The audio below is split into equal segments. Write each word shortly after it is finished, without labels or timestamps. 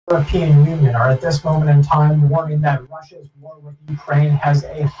European Union are at this moment in time warning that Russia's war with Ukraine has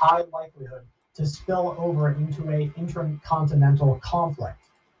a high likelihood to spill over into an intercontinental conflict.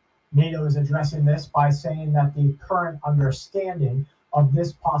 NATO is addressing this by saying that the current understanding of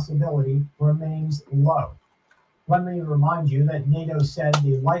this possibility remains low. Let me remind you that NATO said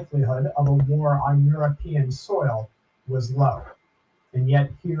the likelihood of a war on European soil was low. And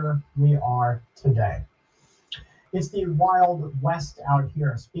yet here we are today. It's the Wild West out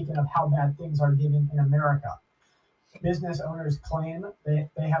here, speaking of how bad things are getting in America. Business owners claim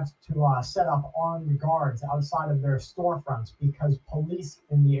they have to set up armed guards outside of their storefronts because police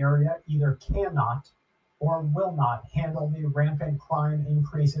in the area either cannot or will not handle the rampant crime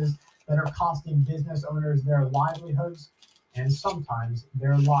increases that are costing business owners their livelihoods and sometimes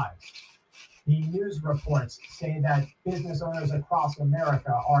their lives. The news reports say that business owners across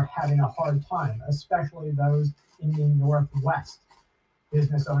America are having a hard time, especially those in the Northwest.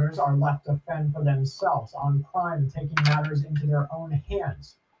 Business owners are left to fend for themselves on crime taking matters into their own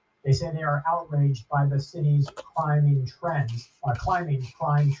hands. They say they are outraged by the city's climbing crime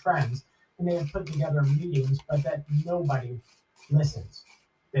trends, and they have put together meetings, but that nobody listens.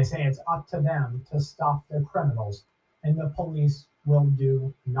 They say it's up to them to stop the criminals, and the police will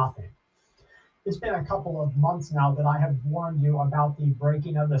do nothing. It's been a couple of months now that I have warned you about the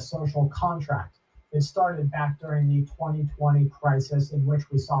breaking of the social contract. It started back during the 2020 crisis in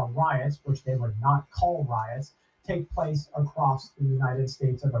which we saw riots, which they would not call riots, take place across the United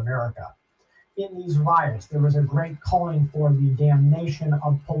States of America. In these riots, there was a great calling for the damnation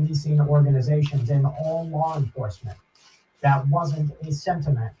of policing organizations and all law enforcement. That wasn't a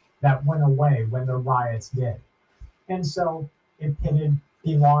sentiment that went away when the riots did. And so it pitted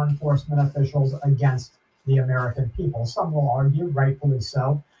the law enforcement officials against the American people. Some will argue, rightfully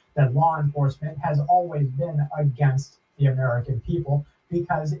so, that law enforcement has always been against the American people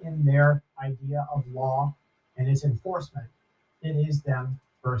because in their idea of law and its enforcement, it is them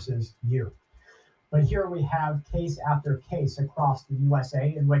versus you. But here we have case after case across the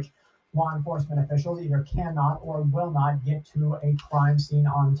USA in which law enforcement officials either cannot or will not get to a crime scene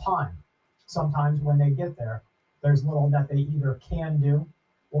on time. Sometimes when they get there, there's little that they either can do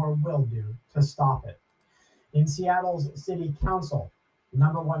or will do to stop it. In Seattle's city council, the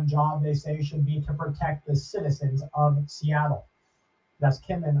number one job they say should be to protect the citizens of Seattle. That's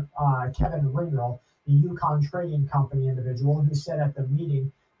Kevin Ringrel, the Yukon Trading Company individual, who said at the meeting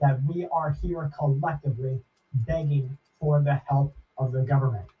that we are here collectively begging for the help of the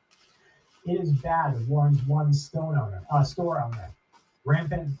government. It is bad, warns one store owner.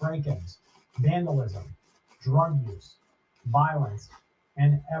 Rampant break-ins, vandalism, drug use, violence,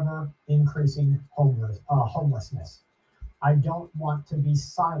 and ever-increasing homelessness. I don't want to be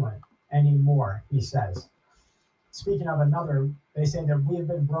silent anymore, he says. Speaking of another, they say that we have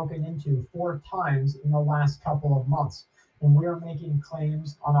been broken into 4 times in the last couple of months, and we are making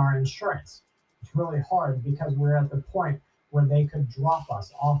claims on our insurance. It's really hard because we're at the point where they could drop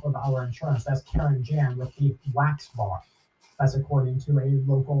us off of our insurance. That's Karen Jan with the Wax Bar. That's according to a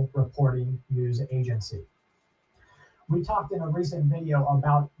local reporting news agency. We talked in a recent video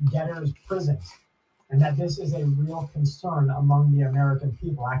about debtors' prisons, and that this is a real concern among the American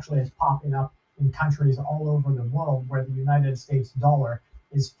people. Actually, it's popping up in countries all over the world where the United States dollar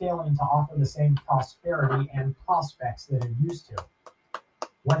is failing to offer the same prosperity and prospects that it used to.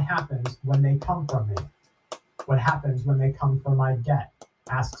 What happens when they come from me? What happens when they come for my debt?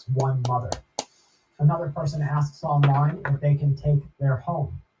 Asks one mother. Another person asks online if they can take their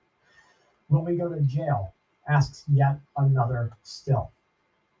home. Will we go to jail? Asks yet another still.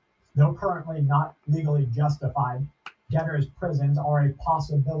 Though currently not legally justified, debtors' prisons are a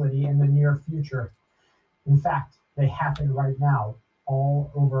possibility in the near future. In fact, they happen right now all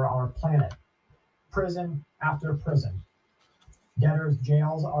over our planet. Prison after prison. Debtors'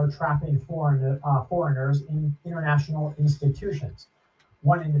 jails are trapping foreigners in international institutions.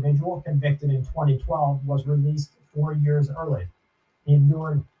 One individual convicted in 2012 was released 4 years early. He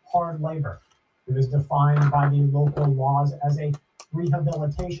endured hard labor. It was defined by the local laws as a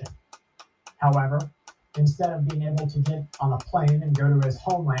rehabilitation. However, instead of being able to get on a plane and go to his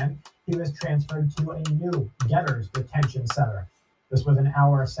homeland, he was transferred to a new debtors detention center. This was an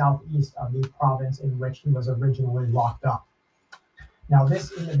hour southeast of the province in which he was originally locked up. Now,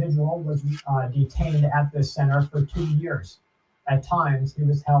 this individual was detained at this center for 2 years. At times, he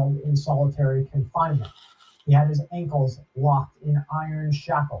was held in solitary confinement. He had his ankles locked in iron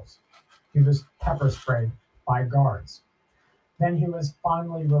shackles. He was pepper sprayed by guards. Then he was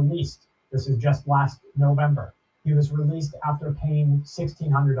finally released. This is just last November. He was released after paying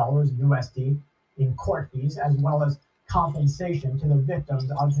 $1,600 USD in court fees, as well as compensation to the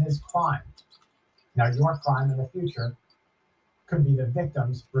victims of his crime. Now, your crime in the future could be the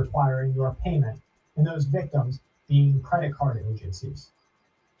victims requiring your payment, and those victims being credit card agencies.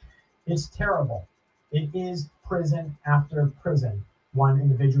 It's terrible. It is prison after prison, one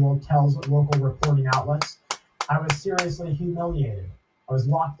individual tells local reporting outlets. I was seriously humiliated. I was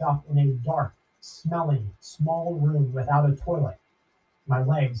locked up in a dark, smelling, small room without a toilet. My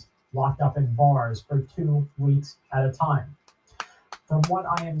legs locked up in bars for 2 weeks at a time. From what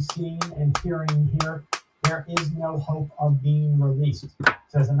I am seeing and hearing here, there is no hope of being released,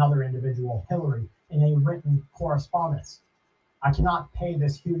 says another individual, Hillary, in a written correspondence. I cannot pay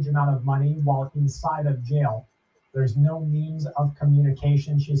this huge amount of money while inside of jail. There's no means of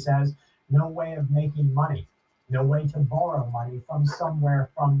communication, she says, no way of making money, no way to borrow money from somewhere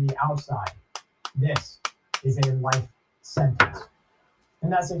from the outside. This is a life sentence.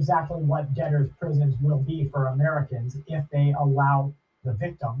 And that's exactly what debtors' prisons will be for Americans if they allow the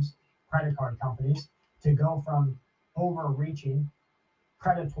victims, credit card companies, to go from overreaching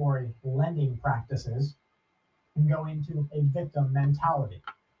predatory lending practices and go into a victim mentality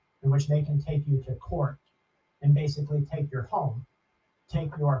in which they can take you to court and basically take your home, take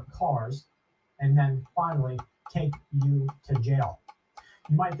your cars, and then finally take you to jail.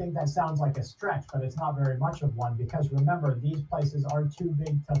 You might think that sounds like a stretch, but it's not very much of one, because remember, these places are too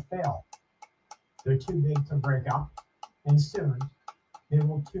big to fail. They're too big to break up, and soon they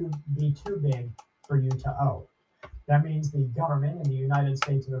will be too big for you to owe. That means the government in the United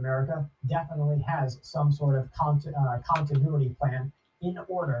States of America definitely has some sort of continuity plan in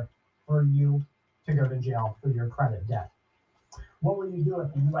order for you to go to jail for your credit debt. What will you do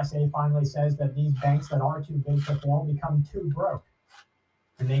if the USA finally says that these banks that are too big to fail become too broke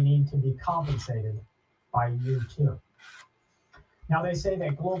and they need to be compensated by you too? Now, they say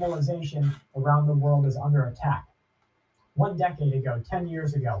that globalization around the world is under attack. 1 decade ago, 10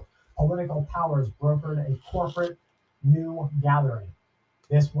 years ago, political powers brokered a corporate new gathering.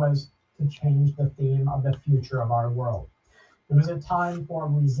 This was to change the theme of the future of our world. It was a time for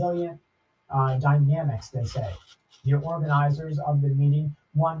resilient dynamics, they say. The organizers of the meeting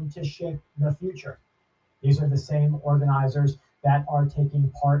wanted to shape the future. These are the same organizers that are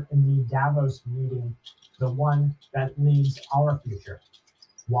taking part in the Davos meeting, the one that leads our future.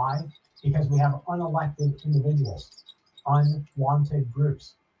 Why? Because we have unelected individuals, unwanted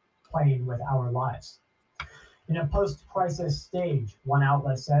groups playing with our lives. In a post-crisis stage, one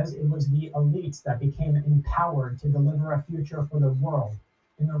outlet says, it was the elites that became empowered to deliver a future for the world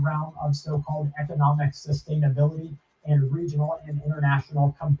in the realm of so-called economic sustainability and regional and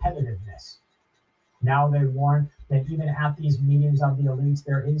international competitiveness. Now they warn that even at these meetings of the elites,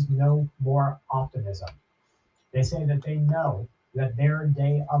 there is no more optimism. They say that they know that their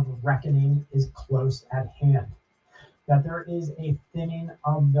day of reckoning is close at hand, that there is a thinning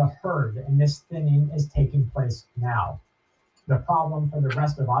of the herd, and this thinning is taking place now. The problem for the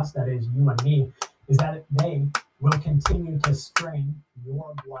rest of us, that is you and me, is that they will continue to strain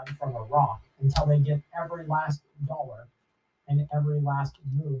your blood from a rock until they get every last dollar and every last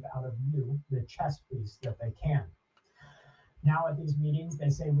move out of you, the chess piece that they can. Now at these meetings, they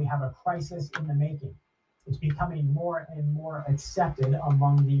say we have a crisis in the making. It's becoming more and more accepted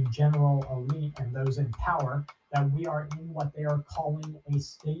among the general elite and those in power that we are in what they are calling a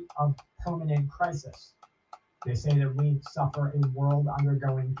state of permanent crisis. They say that we suffer a world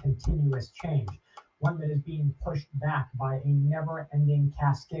undergoing continuous change, one that is being pushed back by a never-ending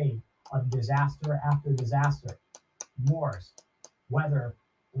cascade of disaster after disaster, wars, weather,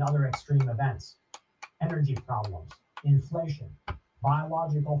 and other extreme events, energy problems, inflation,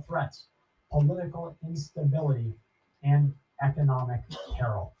 biological threats, political instability, and economic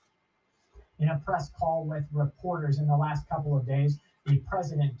peril. In a press call with reporters in the last couple of days, the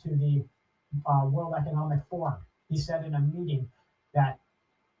president to the World Economic Forum, he said in a meeting that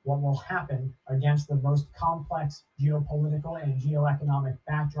what will happen against the most complex geopolitical and geoeconomic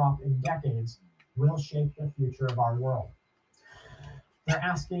backdrop in decades will shape the future of our world. They're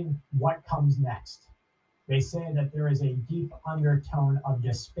asking what comes next. They say that there is a deep undertone of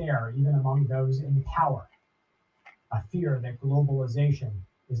despair even among those in power, a fear that globalization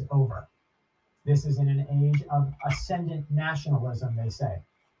is over. This is in an age of ascendant nationalism, they say,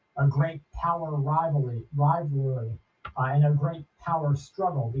 a great power rivalry, and a great power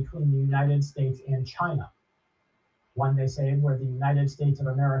struggle between the United States and China. One, they say, where the United States of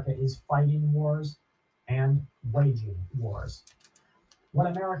America is fighting wars and waging wars. What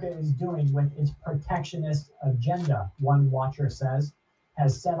America is doing with its protectionist agenda, one watcher says,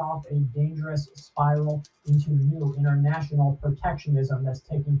 has set off a dangerous spiral into new international protectionism that's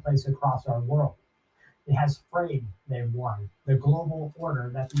taking place across our world. It has frayed, they warn, the global order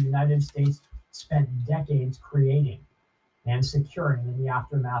that the United States spent decades creating and securing in the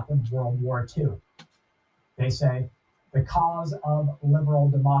aftermath of World War II. They say the cause of liberal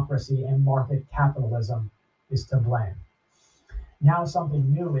democracy and market capitalism is to blame. Now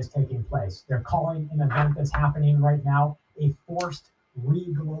something new is taking place. They're calling an event that's happening right now a forced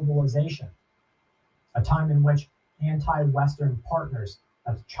re-globalization, a time in which anti-Western partners,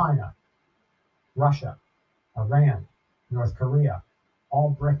 that's China, Russia, Iran, North Korea, all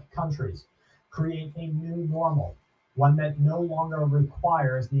BRIC countries, create a new normal, one that no longer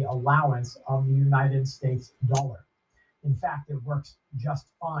requires the allowance of the United States dollar. In fact, it works just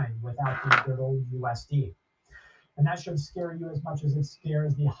fine without the good old USD. And that should scare you as much as it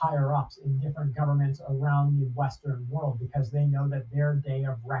scares the higher ups in different governments around the Western world, because they know that their day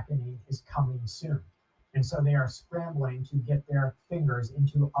of reckoning is coming soon. And so they are scrambling to get their fingers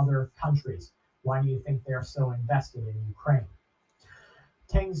into other countries. Why do you think they're so invested in Ukraine?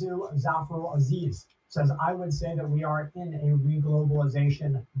 Tengzu Zafrul Aziz says, I would say that we are in a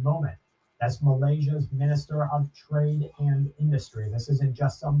reglobalization moment. That's Malaysia's Minister of Trade and Industry. This isn't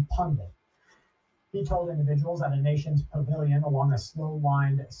just some pundit. He told individuals at a nation's pavilion along a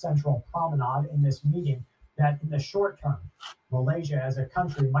slow-lined central promenade in this meeting that in the short term, Malaysia as a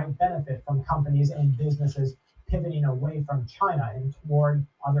country might benefit from companies and businesses pivoting away from China and toward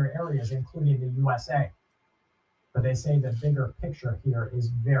other areas, including the USA. But they say the bigger picture here is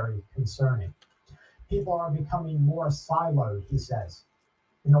very concerning. People are becoming more siloed, he says.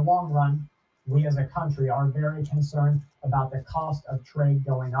 In the long run, we as a country are very concerned about the cost of trade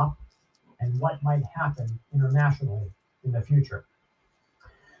going up and what might happen internationally in the future.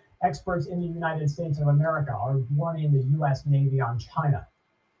 Experts in the United States of America are warning the U.S. Navy on China.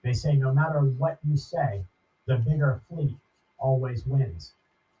 They say no matter what you say, the bigger fleet always wins.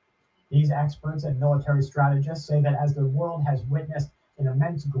 These experts and military strategists say that as the world has witnessed an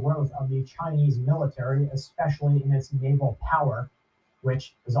immense growth of the Chinese military, especially in its naval power,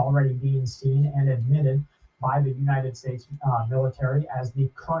 which is already being seen and admitted by the United States military as the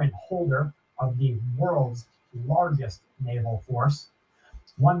current holder of the world's largest naval force.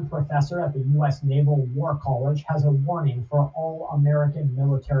 One professor at the U.S. Naval War College has a warning for all American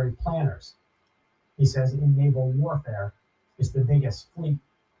military planners. He says in naval warfare, it's the biggest fleet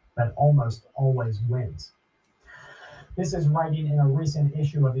that almost always wins. This is writing in a recent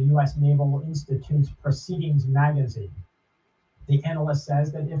issue of the U.S. Naval Institute's Proceedings magazine. The analyst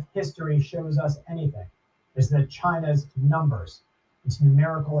says that if history shows us anything, is that China's numbers, its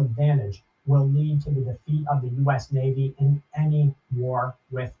numerical advantage, will lead to the defeat of the U.S. Navy in any war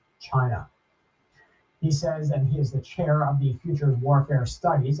with China. He says, and he is the chair of the Future Warfare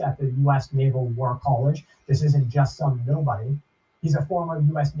Studies at the U.S. Naval War College. This isn't just some nobody. He's a former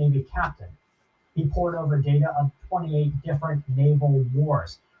U.S. Navy captain. He poured over data of 28 different naval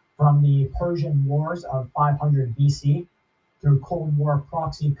wars, from the Persian Wars of 500 BC through Cold War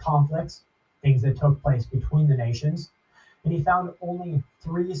proxy conflicts, things that took place between the nations. And he found only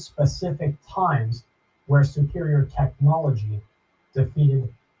 3 specific times where superior technology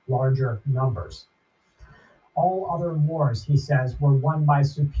defeated larger numbers. All other wars, he says, were won by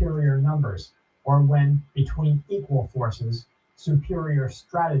superior numbers, or when, between equal forces, superior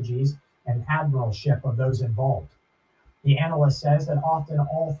strategies and admiralship of those involved. The analyst says that often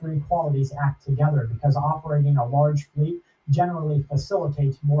all 3 qualities act together because operating a large fleet generally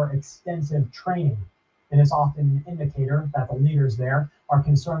facilitates more extensive training, and is often an indicator that the leaders there are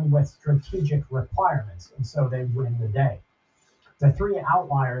concerned with strategic requirements, and so they win the day. The 3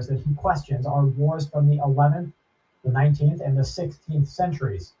 outliers that he questions are wars from the 11th, the 19th, and the 16th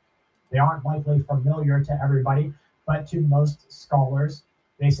centuries. They aren't likely familiar to everybody, but to most scholars,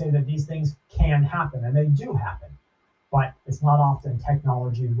 they say that these things can happen, and they do happen, but it's not often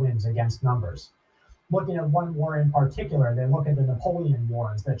technology wins against numbers. Looking at one war in particular, they look at the Napoleon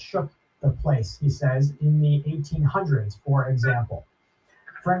Wars that shook the place, he says, in the 1800s, for example.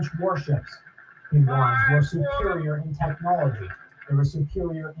 French warships, he warns, were superior in technology. They were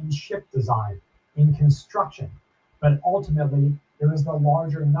superior in ship design, in construction. But ultimately, it was the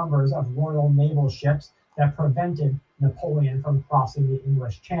larger numbers of Royal Naval ships that prevented Napoleon from crossing the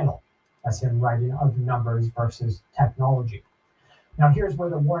English Channel. That's him writing of numbers versus technology. Now here's where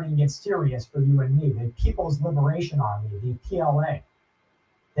the warning gets serious for you and me. The People's Liberation Army, the PLA,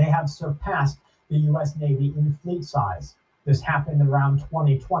 they have surpassed the U.S. Navy in fleet size. This happened around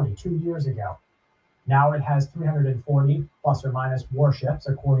 2020, 2 years ago. Now it has 340 plus or minus warships,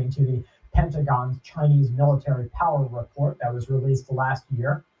 according to the Pentagon's Chinese Military Power Report that was released last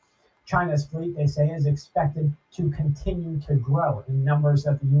year. China's fleet, they say, is expected to continue to grow in numbers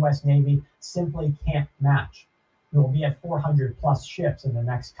that the U.S. Navy simply can't match. It will be at 400 plus ships in the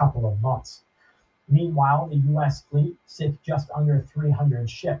next couple of months. Meanwhile, the U.S. fleet sits just under 300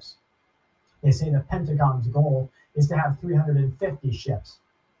 ships. They say the Pentagon's goal is to have 350 ships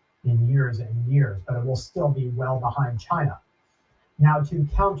in years and years, but it will still be well behind China. Now, to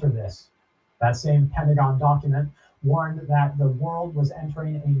counter this, that same Pentagon document warned that the world was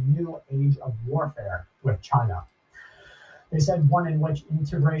entering a new age of warfare with China. They said one in which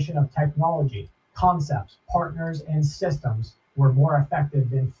integration of technology, concepts, partners, and systems were more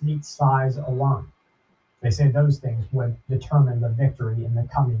effective than fleet size alone. They say those things would determine the victory in the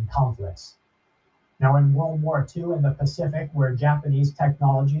coming conflicts. Now, in World War II in the Pacific, where Japanese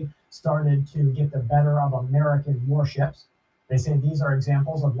technology started to get the better of American warships, they say these are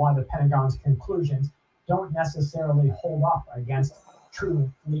examples of why the Pentagon's conclusions don't necessarily hold up against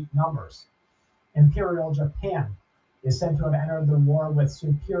true fleet numbers. Imperial Japan is said to have entered the war with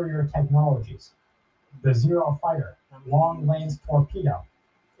superior technologies. The Zero fighter, long-range torpedo,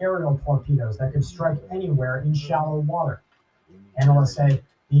 aerial torpedoes that could strike anywhere in shallow water. Analysts say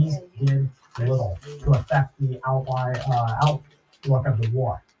these did little to affect the outlook of the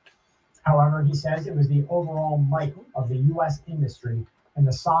war. However, he says it was the overall might of the U.S. industry and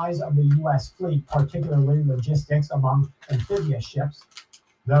the size of the U.S. fleet, particularly logistics among amphibious ships.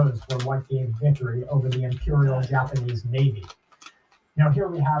 Those were what gave victory over the Imperial Japanese Navy. Now, here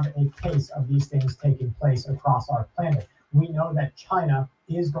we have a case of these things taking place across our planet. We know that China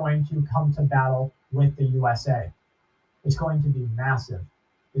is going to come to battle with the USA. It's going to be massive.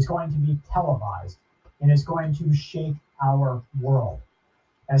 It's going to be televised, and it's going to shake our world.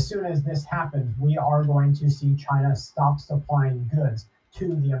 As soon as this happens, we are going to see China stop supplying goods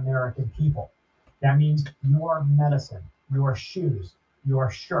to the American people. That means your medicine, your shoes,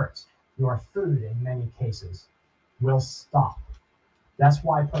 your shirts, your food in many cases will stop. That's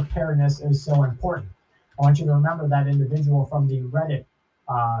why preparedness is so important. I want you to remember that individual from the Reddit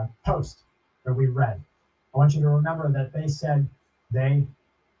post that we read. I want you to remember that they said they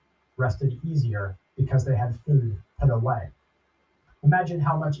rested easier because they had food put away. Imagine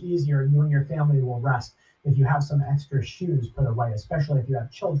how much easier you and your family will rest if you have some extra shoes put away, especially if you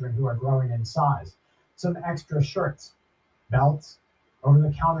have children who are growing in size. Some extra shirts, belts,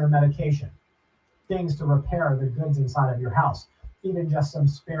 over-the-counter medication, things to repair the goods inside of your house, even just some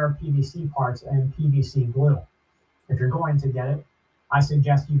spare PVC parts and PVC glue. If you're going to get it, I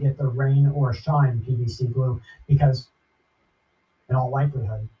suggest you get the rain or shine PVC glue because, in all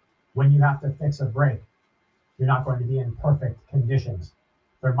likelihood, when you have to fix a break, you're not going to be in perfect conditions.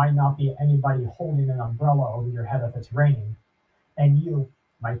 There might not be anybody holding an umbrella over your head if it's raining, and you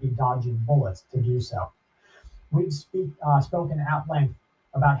might be dodging bullets to do so. We've spoken at length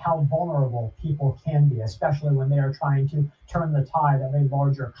about how vulnerable people can be, especially when they are trying to turn the tide of a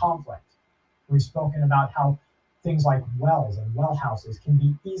larger conflict. We've spoken about how things like wells and well houses can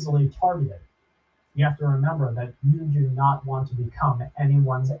be easily targeted. You have to remember that you do not want to become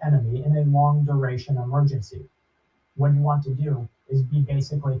anyone's enemy in a long duration emergency. What you want to do is be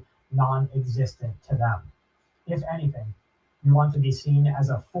basically non-existent to them. If anything, you want to be seen as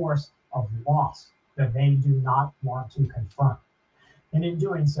a force of loss that they do not want to confront. And in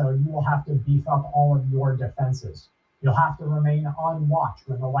doing so, you will have to beef up all of your defenses. You'll have to remain on watch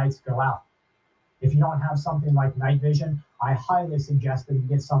when the lights go out. If you don't have something like night vision, I highly suggest that you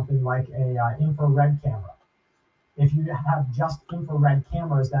get something like a infrared camera. If you have just infrared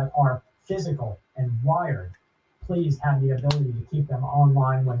cameras that are physical and wired, please have the ability to keep them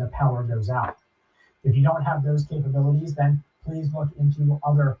online when the power goes out. If you don't have those capabilities, then please look into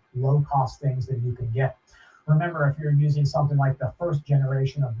other low-cost things that you can get. Remember, if you're using something like the first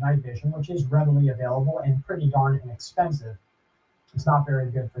generation of night vision, which is readily available and pretty darn inexpensive, it's not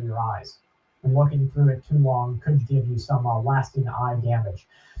very good for your eyes. And looking through it too long could give you some lasting eye damage.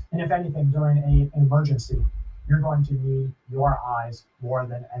 And if anything, during an emergency, you're going to need your eyes more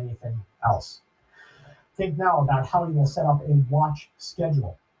than anything else. Think now about how you will set up a watch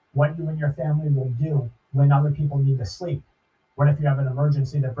schedule, what you and your family will do when other people need to sleep. What if you have an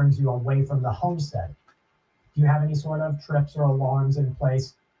emergency that brings you away from the homestead? Do you have any sort of trips or alarms in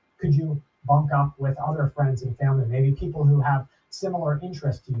place? Could you bunk up with other friends and family, maybe people who have similar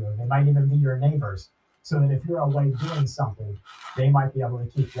interests to you? They might even be your neighbors, so that if you're away doing something, they might be able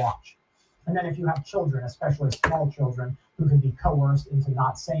to keep watch. And then if you have children, especially small children, who can be coerced into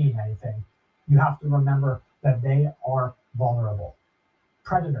not saying anything, you have to remember that they are vulnerable.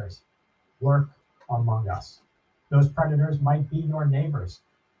 Predators lurk among us. Those predators might be your neighbors.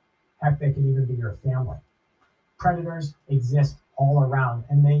 Heck, they can even be your family. Predators exist all around,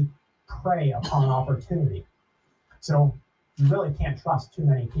 and they prey upon opportunity. So you really can't trust too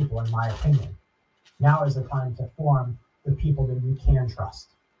many people, in my opinion. Now is the time to form the people that you can trust,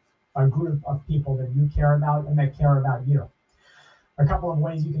 a group of people that you care about and that care about you. A couple of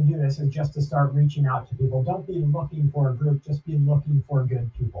ways you can do this is just to start reaching out to people. Don't be looking for a group, just be looking for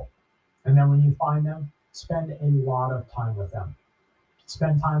good people. And then when you find them, spend a lot of time with them.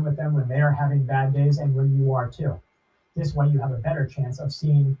 Spend time with them when they are having bad days and when you are too. This way you have a better chance of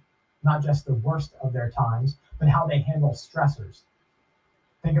seeing not just the worst of their times, but how they handle stressors.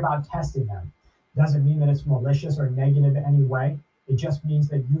 Think about testing them. Doesn't mean that it's malicious or negative in any way. It just means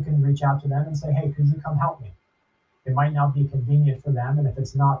that you can reach out to them and say, hey, could you come help me? It might not be convenient for them, and if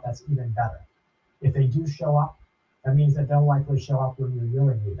it's not, that's even better. If they do show up, that means that they'll likely show up when you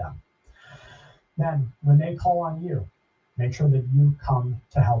really need them. Then, when they call on you, make sure that you come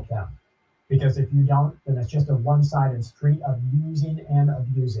to help them. Because if you don't, then it's just a one-sided street of using and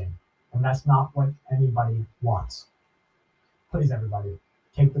abusing. And that's not what anybody wants. Please, everybody,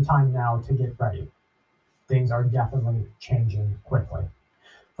 take the time now to get ready. Things are definitely changing quickly.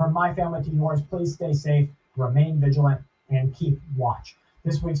 From my family to yours, please stay safe, remain vigilant, and keep watch.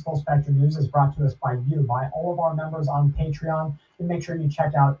 This week's Full Spectrum News is brought to us by you, by all of our members on Patreon. And make sure you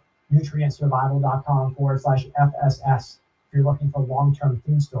check out nutrientsurvival.com/FSS if you're looking for long-term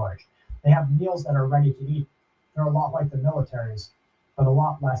food storage. They have meals that are ready to eat. They're a lot like the military's, but a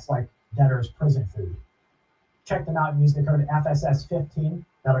lot less like debtor's prison food. Check them out and use the code FSS15.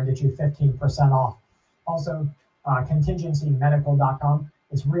 That'll get you 15% off. Also, contingencymedical.com.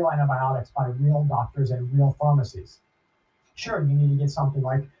 It's real antibiotics by real doctors and real pharmacies. Sure, you need to get something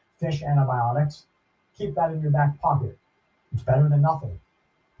like fish antibiotics. Keep that in your back pocket. It's better than nothing.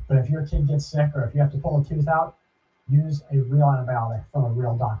 But if your kid gets sick or if you have to pull a tooth out, use a real antibiotic from a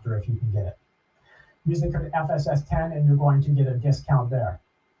real doctor if you can get it. Use the code FSS10 and you're going to get a discount there.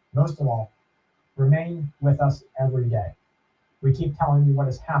 Most of all, remain with us every day. We keep telling you what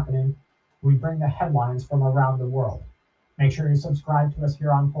is happening. We bring the headlines from around the world. Make sure you subscribe to us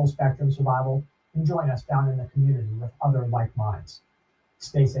here on Full Spectrum Survival and join us down in the community with other like minds.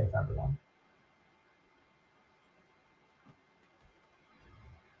 Stay safe, everyone.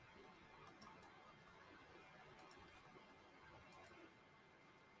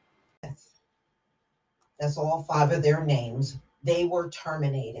 That's all 5 of their names. They were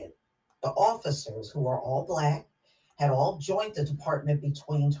terminated. The officers, who are all Black, had all joined the department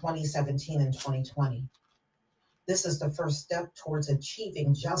between 2017 and 2020. This is the first step towards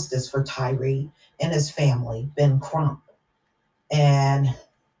achieving justice for Tyree and his family, Ben Crump and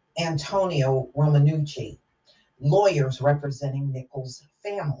Antonio Romanucci. Lawyers representing Nichols'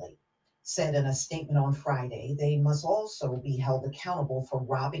 family said in a statement on Friday they must also be held accountable for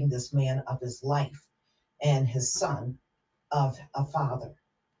robbing this man of his life and his son of a father.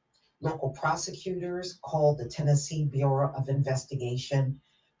 Local prosecutors called the Tennessee Bureau of Investigation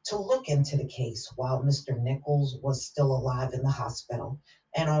to look into the case while Mr. Nichols was still alive in the hospital.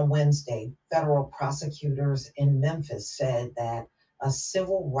 And on Wednesday, federal prosecutors in Memphis said that a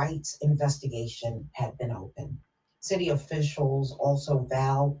civil rights investigation had been opened. City officials also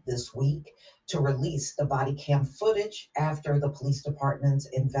vowed this week to release the body cam footage after the police department's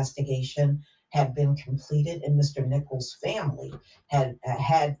investigation had been completed and Mr. Nichols' family had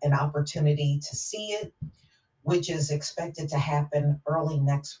had an opportunity to see it, which is expected to happen early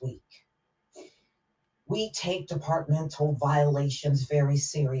next week. We take departmental violations very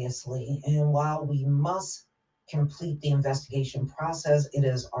seriously, and while we must complete the investigation process, it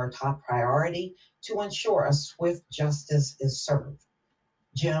is our top priority to ensure a swift justice is served.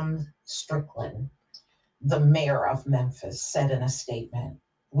 Jim Strickland, the mayor of Memphis, said in a statement,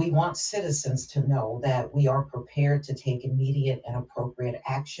 "We want citizens to know that we are prepared to take immediate and appropriate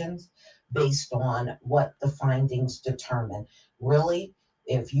actions based on what the findings determine." Really,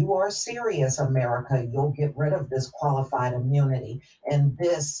 if you are serious, America, you'll get rid of this qualified immunity. And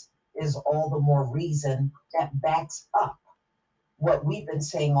this is all the more reason that backs up what we've been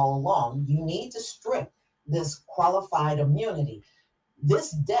saying all along. You need to strip this qualified immunity.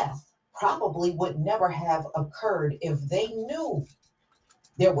 This death probably would never have occurred if they knew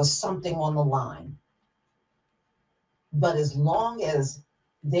there was something on the line. But as long as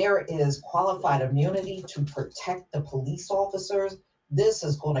there is qualified immunity to protect the police officers, this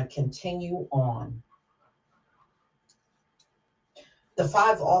is going to continue on. The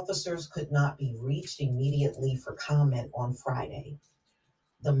 5 officers could not be reached immediately for comment on Friday.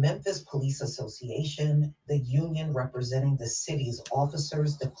 The Memphis Police Association, the union representing the city's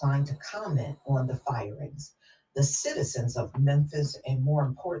officers, declined to comment on the firings. The citizens of Memphis, and more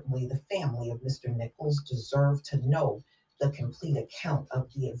importantly, the family of Mr. Nichols, deserve to know the complete account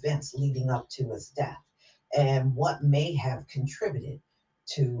of the events leading up to his death and what may have contributed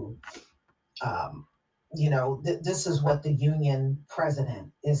to, this is what the union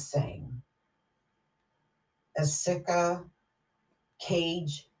president is saying. Asica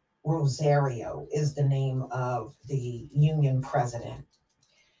Cage Rosario is the name of the union president.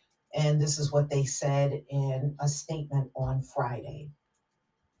 And this is what they said in a statement on Friday.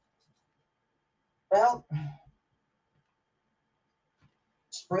 Well,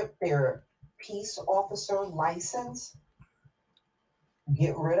 strip their peace officer license,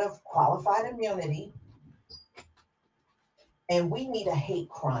 get rid of qualified immunity, and we need a hate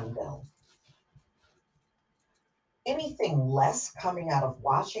crime bill. Anything less coming out of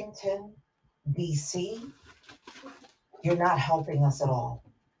Washington, D.C., you're not helping us at all.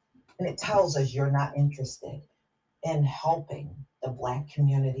 And it tells us you're not interested in helping the Black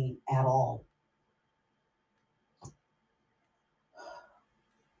community at all.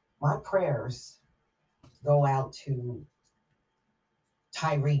 My prayers go out to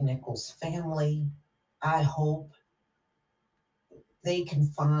Tyree Nichols' family. I hope they can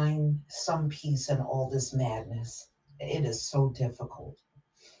find some peace in all this madness. It is so difficult.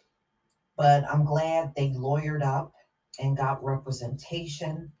 But I'm glad they lawyered up and got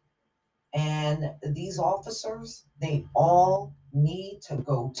representation. And these officers, they all need to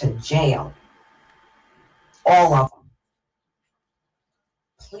go to jail. All of them.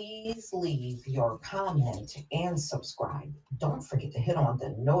 Please leave your comment and subscribe. Don't forget to hit on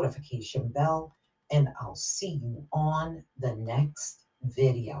the notification bell, and I'll see you on the next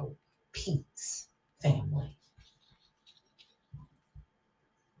video. Peace, family.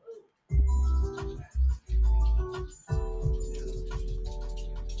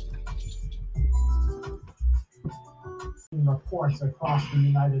 Reports across the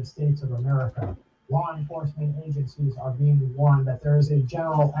United States of America, law enforcement agencies are being warned that there is a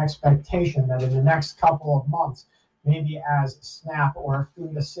general expectation that in the next couple of months, maybe as SNAP or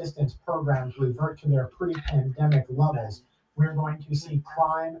food assistance programs revert to their pre-pandemic levels, we're going to see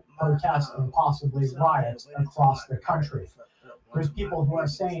crime, protests, and possibly riots across the country. There's people who are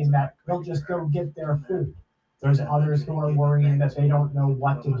saying that they'll just go get their food. There's others who are worrying that they don't know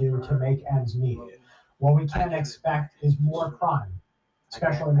what to do to make ends meet. What we can expect is more crime,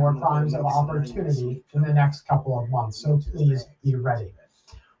 especially more crimes of opportunity in the next couple of months. So please be ready.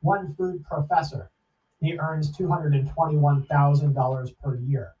 One food professor, he earns $221,000 per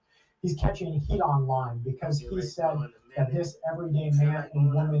year. He's catching heat online because he said that this everyday man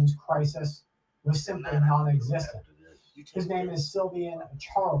and woman's crisis was simply non-existent. His name is Sylvian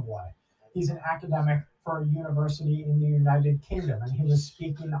Charleboy. He's an academic for a university in the United Kingdom, and he was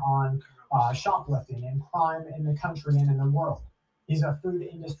speaking on shoplifting and crime in the country and in the world. He's a food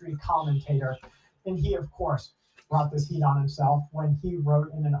industry commentator, and he, of course, brought this heat on himself when he wrote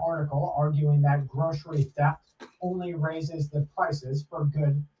in an article arguing that grocery theft only raises the prices for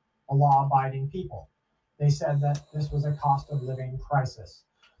good, law-abiding people. They said that this was a cost of living crisis.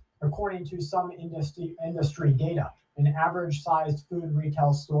 According to some industry data, an average-sized food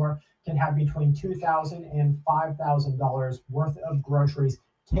retail store can have between $2,000 and $5,000 worth of groceries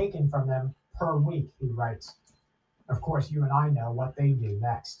taken from them per week, he writes. Of course, you and I know what they do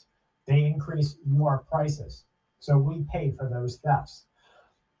next. They increase more prices, so we pay for those thefts.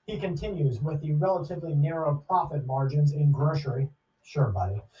 He continues with the relatively narrow profit margins in grocery. Sure,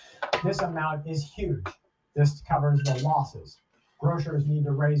 buddy. This amount is huge. This covers the losses. Grocers need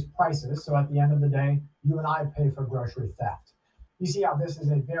to raise prices, so at the end of the day, you and I pay for grocery theft. You see how this is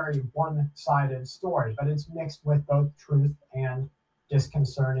a very one-sided story, but it's mixed with both truth and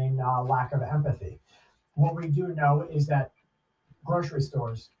disconcerting lack of empathy. What we do know is that grocery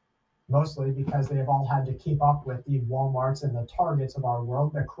stores, mostly because they have all had to keep up with the Walmarts and the Targets of our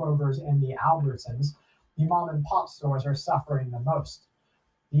world, the Krogers and the Albertsons, the mom and pop stores are suffering the most.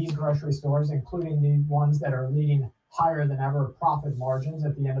 These grocery stores, including the ones that are leading higher than ever profit margins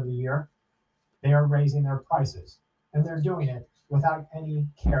at the end of the year, they are raising their prices. And they're doing it without any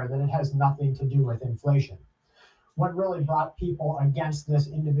care that it has nothing to do with inflation. What really brought people against this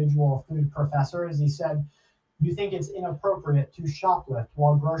individual food professor is he said, you think it's inappropriate to shoplift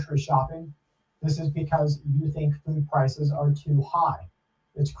while grocery shopping? This is because you think food prices are too high.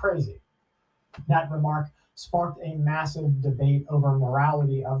 It's crazy. That remark sparked a massive debate over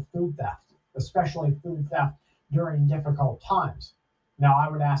morality of food theft, especially food theft during difficult times. Now, I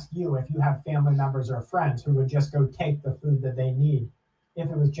would ask you if you have family members or friends who would just go take the food that they need if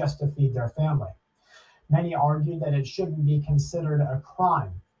it was just to feed their family. Many argue that it shouldn't be considered a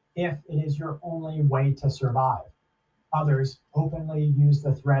crime if it is your only way to survive. Others openly use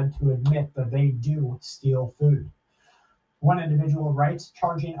the thread to admit that they do steal food. One individual writes,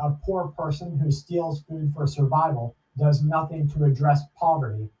 charging a poor person who steals food for survival does nothing to address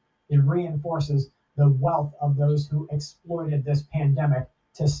poverty. It reinforces the wealth of those who exploited this pandemic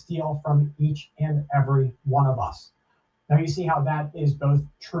to steal from each and every one of us. Now you see how that is both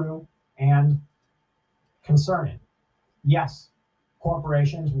true and concerning. Yes,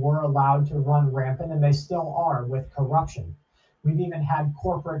 corporations were allowed to run rampant, and they still are, with corruption. We've even had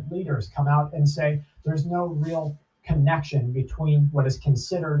corporate leaders come out and say there's no real connection between what is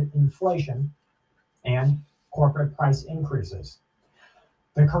considered inflation and corporate price increases.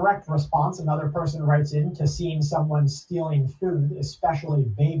 The correct response, another person writes in, to seeing someone stealing food, especially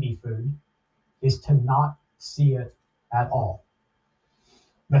baby food, is to not see it at all.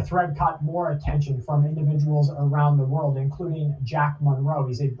 The thread caught more attention from individuals around the world, including Jack Monroe.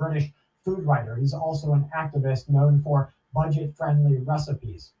 He's a British food writer. He's also an activist known for budget-friendly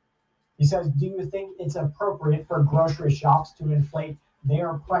recipes. He says, do you think it's appropriate for grocery shops to inflate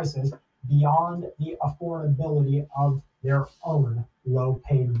their prices beyond the affordability of their own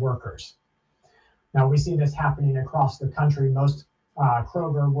low-paid workers? Now, we see this happening across the country. Most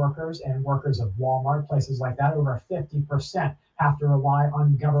Kroger workers and workers of Walmart, places like that, over 50% have to rely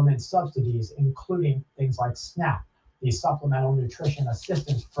on government subsidies, including things like SNAP, the Supplemental Nutrition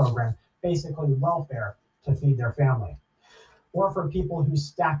Assistance Program, basically welfare to feed their family. Or for people who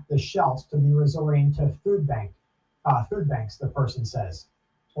stack the shelves to be resorting to food banks, the person says.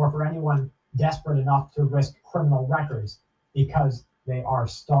 Or for anyone desperate enough to risk criminal records because they are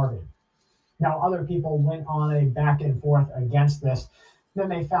starving. Now, other people went on a back and forth against this. Then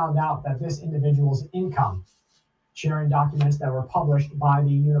they found out that this individual's income, sharing documents that were published by the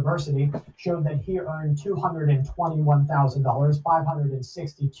university, showed that he earned $221,000,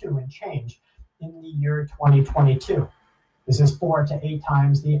 562 and change in the year 2022. This is 4 to 8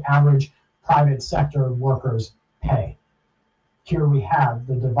 times the average private sector workers' pay. Here we have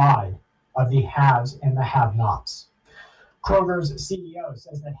the divide of the haves and the have-nots. Kroger's CEO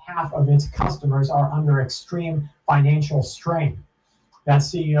says that half of its customers are under extreme financial strain.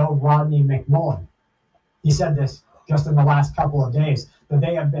 That's CEO Rodney McMullen. He said this just in the last couple of days, that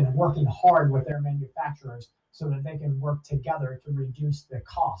they have been working hard with their manufacturers so that they can work together to reduce the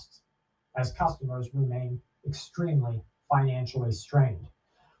costs as customers remain extremely financially strained.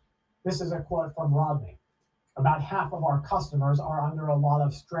 This is a quote from Rodney. About half of our customers are under a lot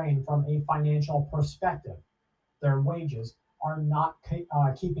of strain from a financial perspective. Their wages are not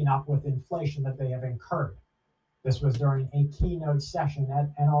keeping up with inflation that they have incurred. This was during a keynote session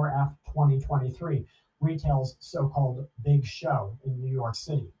at NRF 2023, retail's so-called big show in New York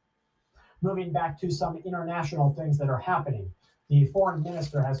City. Moving back to some international things that are happening, the foreign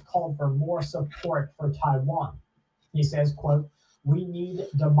minister has called for more support for Taiwan. He says, quote, "We need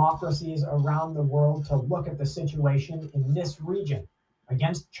democracies around the world to look at the situation in this region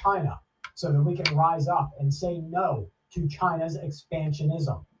against China so that we can rise up and say no to China's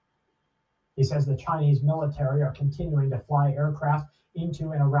expansionism." He says the Chinese military are continuing to fly aircraft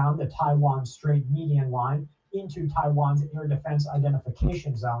into and around the Taiwan Strait median line, into Taiwan's air defense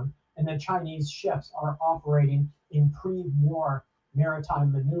identification zone, and the Chinese ships are operating in pre-war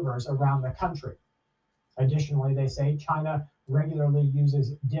maritime maneuvers around the country. Additionally, they say China regularly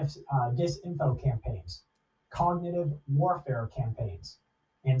uses disinfo campaigns, cognitive warfare campaigns,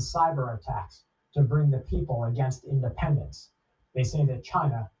 and cyber attacks to bring the people against independence. They say that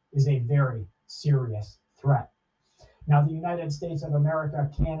China is a very serious threat. Now, the United States of America,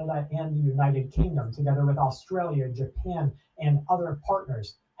 Canada, and the United Kingdom, together with Australia, Japan, and other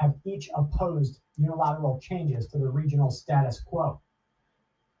partners, have each opposed unilateral changes to the regional status quo.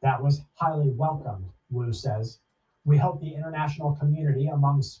 That was highly welcomed, Wu says. We hope the international community,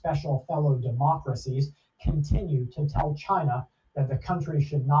 among special fellow democracies, continue to tell China that the country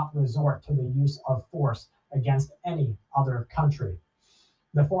should not resort to the use of force against any other country.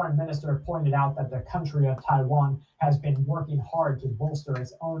 The foreign minister pointed out that the country of Taiwan has been working hard to bolster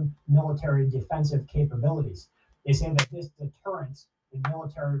its own military defensive capabilities. They say that this deterrence in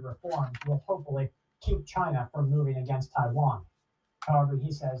military reforms will hopefully keep China from moving against Taiwan. However,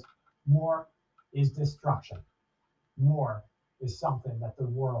 he says, war is destruction. War is something that the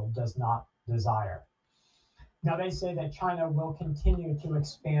world does not desire. Now, they say that China will continue to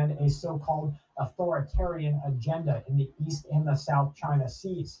expand a so-called authoritarian agenda in the East and the South China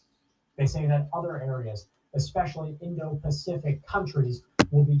Seas. They say that other areas, especially Indo-Pacific countries,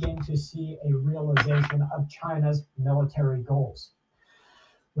 will begin to see a realization of China's military goals.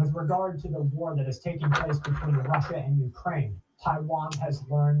 With regard to the war that is taking place between Russia and Ukraine, Taiwan has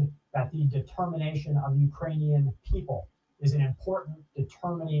learned that the determination of Ukrainian people is an important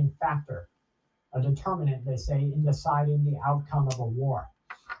determining factor a determinant, they say, in deciding the outcome of a war.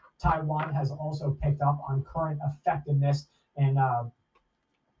 Taiwan has also picked up on current effectiveness and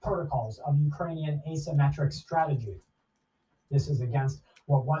protocols of Ukrainian asymmetric strategy. This is against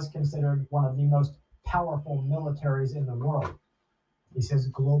what was considered one of the most powerful militaries in the world. He says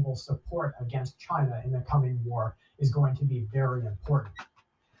global support against China in the coming war is going to be very important.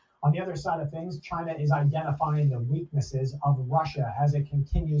 On the other side of things, China is identifying the weaknesses of Russia as it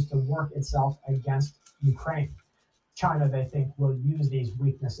continues to work itself against Ukraine. China, they think, will use these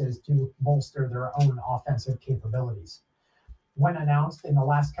weaknesses to bolster their own offensive capabilities. When announced in the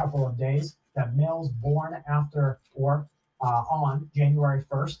last couple of days that males born after or on January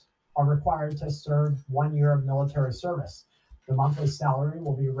 1st are required to serve 1 year of military service. The monthly salary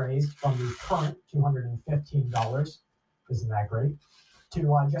will be raised from the current $215, isn't that great,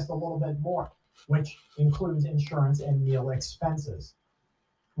 to just a little bit more, which includes insurance and meal expenses.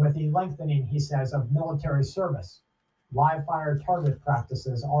 With the lengthening, he says, of military service, live fire target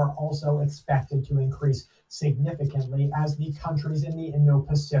practices are also expected to increase significantly as the countries in the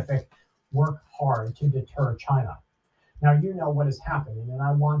Indo-Pacific work hard to deter China. Now, you know what is happening, and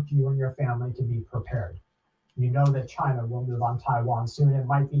I want you and your family to be prepared. You know that China will move on Taiwan soon. It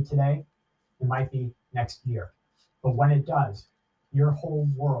might be today, it might be next year. But when it does, your whole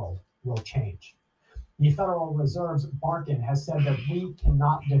world will change. The Federal Reserve's Barkin has said that we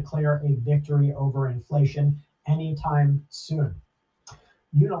cannot declare a victory over inflation anytime soon.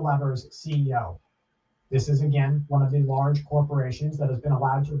 Unilever's CEO, this is again one of the large corporations that has been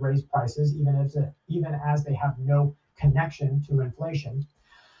allowed to raise prices even as they have no connection to inflation.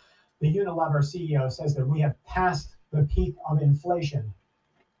 The Unilever CEO says that we have passed the peak of inflation,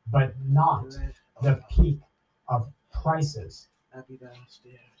 but not the peak of prices. I'll be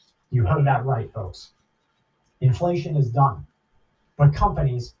downstairs. You heard that right, folks. Inflation is done, but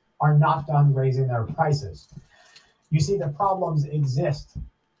companies are not done raising their prices. You see, the problems exist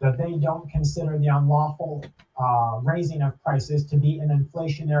that they don't consider the unlawful raising of prices to be an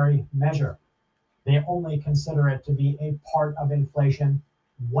inflationary measure. They only consider it to be a part of inflation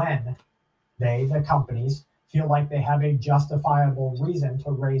when they, the companies, feel like they have a justifiable reason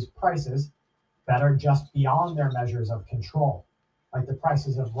to raise prices that are just beyond their measures of control, like the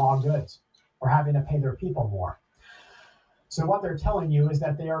prices of raw goods or having to pay their people more. So what they're telling you is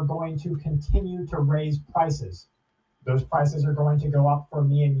that they are going to continue to raise prices. Those prices are going to go up for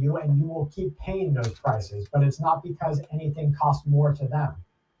me and you will keep paying those prices, but it's not because anything costs more to them.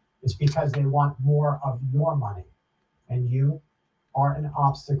 It's because they want more of your money, and you are an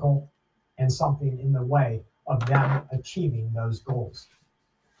obstacle and something in the way of them achieving those goals.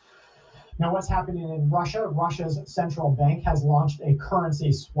 Now, what's happening in Russia? Russia's central bank has launched a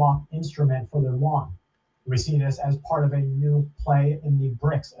currency swap instrument for their yuan. We see this as part of a new play in the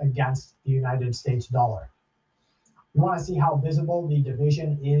BRICS against the United States dollar. You want to see how visible the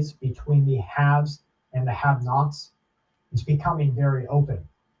division is between the haves and the have-nots? It's becoming very open.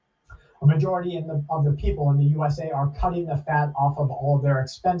 A majority of the people in the USA are cutting the fat off of all of their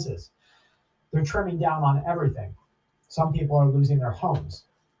expenses. They're trimming down on everything. Some people are losing their homes.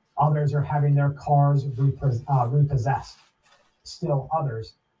 Others are having their cars repossessed. Still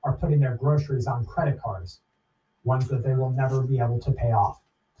others are putting their groceries on credit cards, ones that they will never be able to pay off.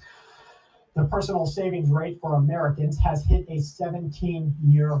 The personal savings rate for Americans has hit a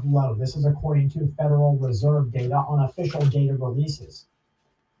 17-year low. This is according to Federal Reserve data on official data releases.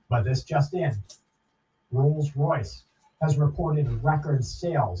 But this just in, Rolls-Royce has reported record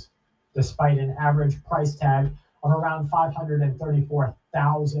sales despite an average price tag of around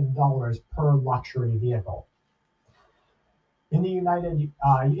 $534,000 per luxury vehicle. In the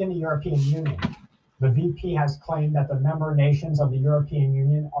European Union, the VP has claimed that the member nations of the European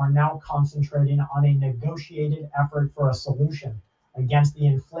Union are now concentrating on a negotiated effort for a solution against the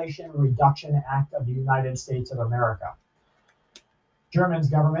Inflation Reduction Act of the United States of America. Germany's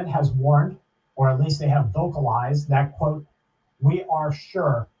government has warned, or at least they have vocalized, that, quote, we are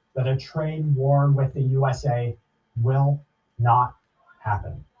sure that a trade war with the USA will not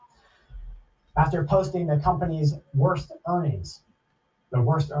happen. After posting the company's worst earnings, the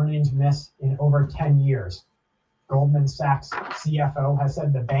worst earnings miss in over 10 years, Goldman Sachs CFO has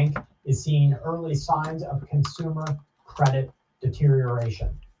said the bank is seeing early signs of consumer credit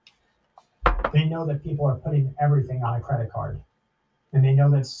deterioration. They know that people are putting everything on a credit card, and they know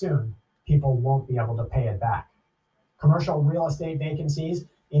that soon people won't be able to pay it back. Commercial real estate vacancies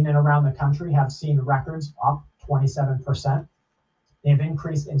in and around the country have seen records up 27%. They've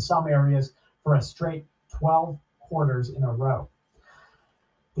increased in some areas for a straight 12 quarters in a row.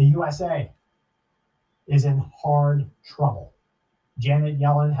 The USA is in hard trouble. Janet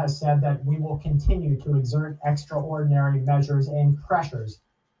Yellen has said that we will continue to exert extraordinary measures and pressures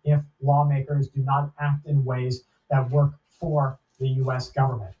if lawmakers do not act in ways that work for the US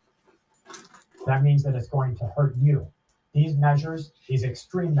government. That means that it's going to hurt you. These measures, these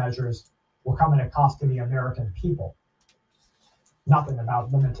extreme measures, will come at a cost to the American people. Nothing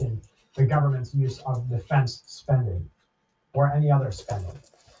about limiting the government's use of defense spending or any other spending.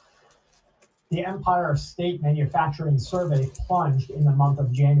 The Empire State Manufacturing Survey plunged in the month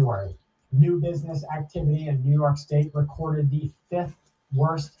of January. New business activity in New York State recorded the 5th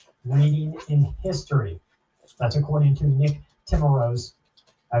worst reading in history. That's according to Nick Timmerose,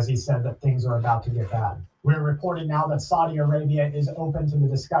 as he said that things are about to get bad. We're reporting now that Saudi Arabia is open to the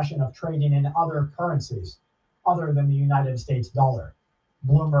discussion of trading in other currencies other than the United States dollar.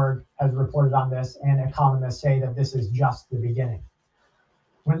 Bloomberg has reported on this, and economists say that this is just the beginning.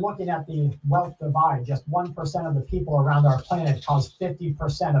 When looking at the wealth divide, just 1% of the people around our planet cause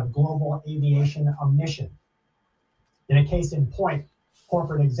 50% of global aviation emission. In a case in point,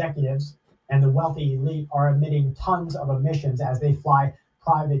 corporate executives and the wealthy elite are emitting tons of emissions as they fly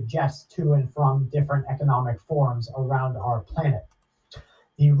private jets to and from different economic forums around our planet.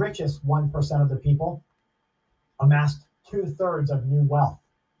 The richest 1% of the people amassed 2/3 of new wealth.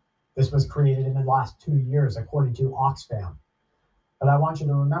 This was created in the last 2 years, according to Oxfam. But I want you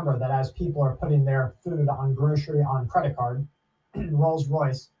to remember that as people are putting their food on grocery on credit card,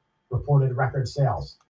 Rolls-Royce reported record sales.